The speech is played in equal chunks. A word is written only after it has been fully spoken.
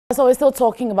So we're still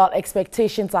talking about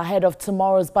expectations ahead of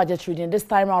tomorrow's budget reading, this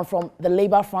time around from the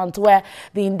Labour front, where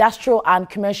the Industrial and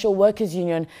Commercial Workers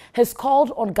Union has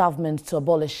called on government to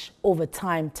abolish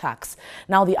overtime tax.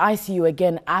 Now, the ICU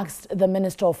again asked the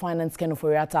Minister of Finance, Ken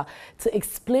Ofori-Atta, to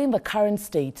explain the current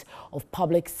state of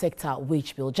public sector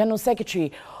wage bill. General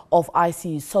Secretary of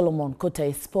ICU, Solomon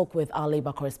Kote, spoke with our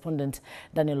Labour correspondent,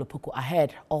 Daniel Opoku,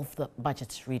 ahead of the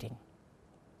budget reading.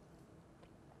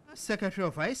 Secretary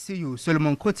of ICU,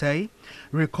 Solomon Kote,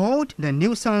 recalled the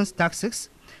nuisance taxes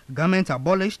government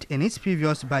abolished in its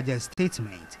previous budget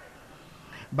statement,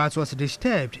 but was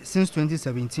disturbed since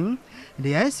 2017.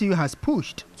 The ICU has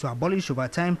pushed to abolish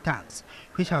overtime tax,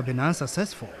 which have been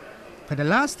unsuccessful. For the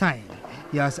last time,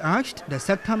 he has asked the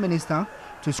sector minister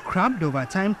to scrap the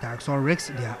overtime tax or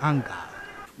risk their anger.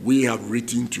 We have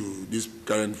written to this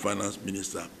current finance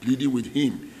minister, pleading with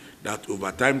him that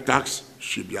overtime tax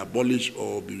should be abolished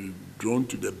or be drawn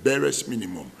to the barest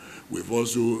minimum. We've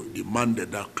also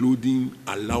demanded that clothing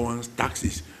allowance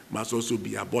taxes must also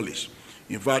be abolished.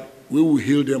 In fact, we will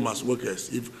hail them as workers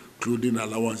if clothing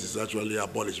allowance is actually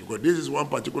abolished, because this is one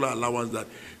particular allowance that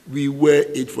we wear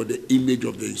it for the image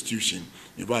of the institution.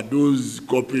 In fact, those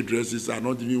corporate dresses are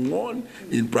not even worn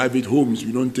in private homes.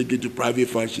 We don't take it to private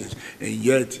functions, and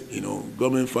yet,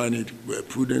 government find it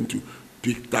prudent to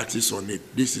pick taxes on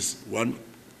it. This is one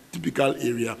typical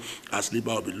area as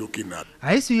Labour will be looking at.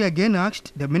 ICU again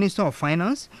asked the Minister of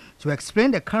Finance to explain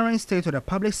the current state of the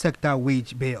public sector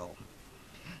wage bill.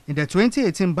 In the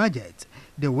 2018 budget,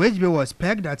 the wage bill was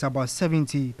pegged at about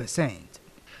 70%.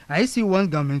 ICU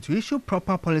wants government to issue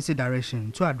proper policy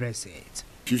direction to address it.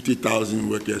 50,000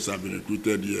 workers have been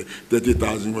recruited here,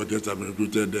 30,000 workers have been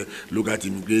recruited there. Look at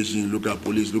immigration, look at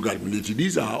police, look at military.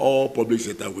 These are all public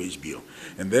sector wage bill.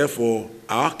 And therefore,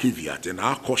 our caveat and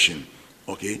our caution,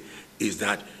 is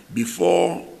that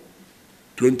before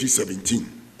 2017,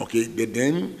 the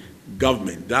then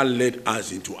government that led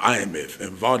us into IMF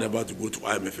and vowed never to go to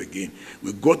IMF again,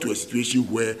 we got to a situation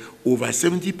where over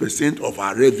 70% of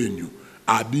our revenue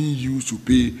are being used to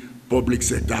pay public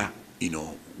sector,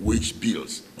 wage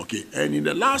bills. And in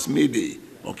the last May Day,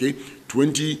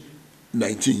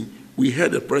 2019, we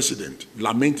had a president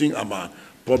lamenting our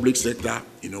public sector,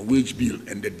 wage bill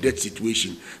and the debt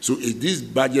situation. So is this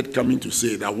budget coming to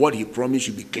say that what he promised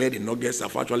should be cleared in August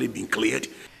have actually been cleared?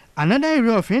 Another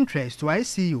area of interest to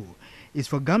ICU is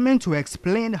for government to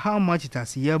explain how much it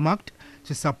has earmarked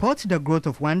to support the growth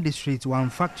of one district, one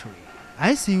factory.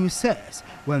 ICU says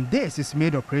when this is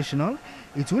made operational,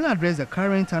 it will address the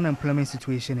current unemployment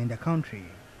situation in the country.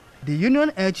 The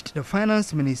union urged the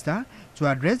finance minister to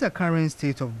address the current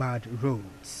state of bad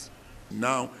roads.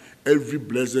 Now, every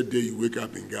blessed day you wake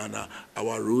up in Ghana,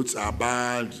 our roads are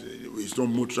bad, it's not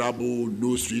motorable,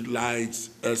 no street lights,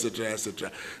 etc., etc.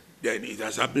 Then it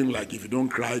has happened like if you don't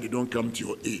cry, they don't come to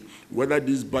your aid. Whether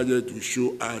this budget will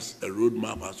show us a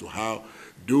roadmap as to how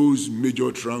those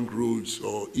major trunk roads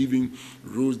or even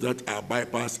roads that are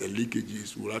bypass and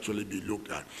leakages will actually be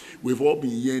looked at. We've all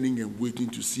been yearning and waiting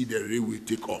to see the railway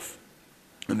take off.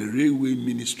 And the railway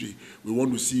ministry, we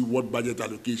want to see what budget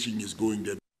allocation is going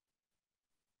there.